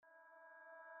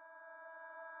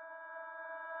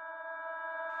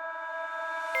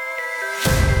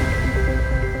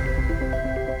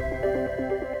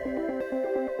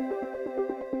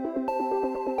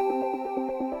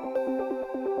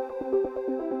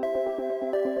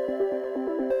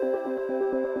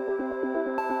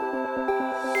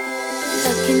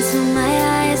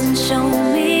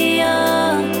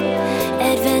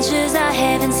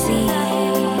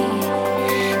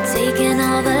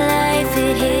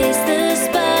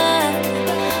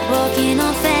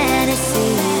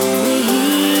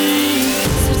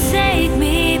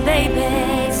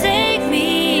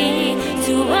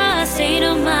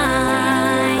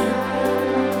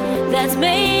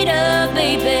of,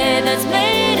 baby, that's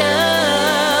made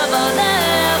of all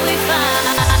that we find.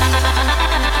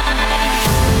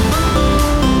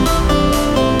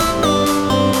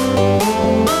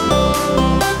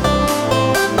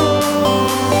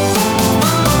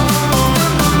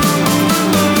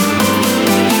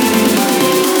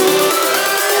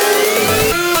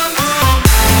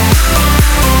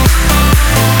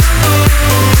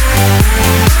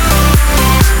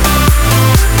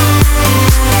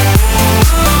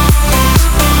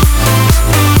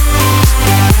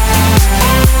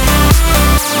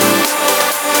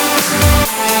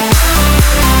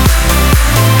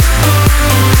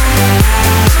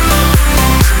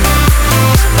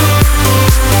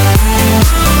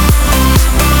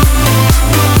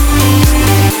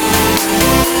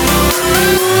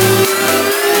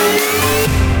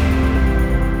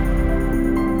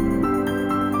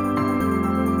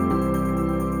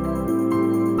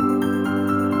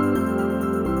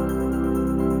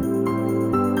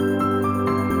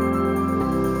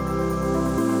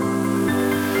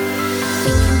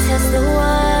 Test the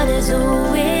waters,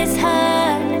 oh, it's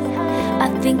hard. I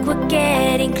think we're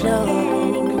getting close.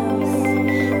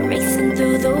 Racing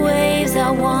through the waves,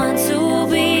 I want to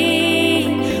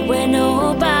be where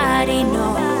nobody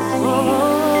knows.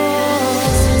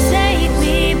 So take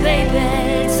me, baby,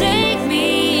 take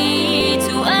me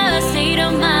to a state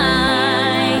of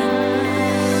mind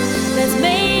that's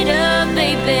made of,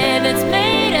 baby.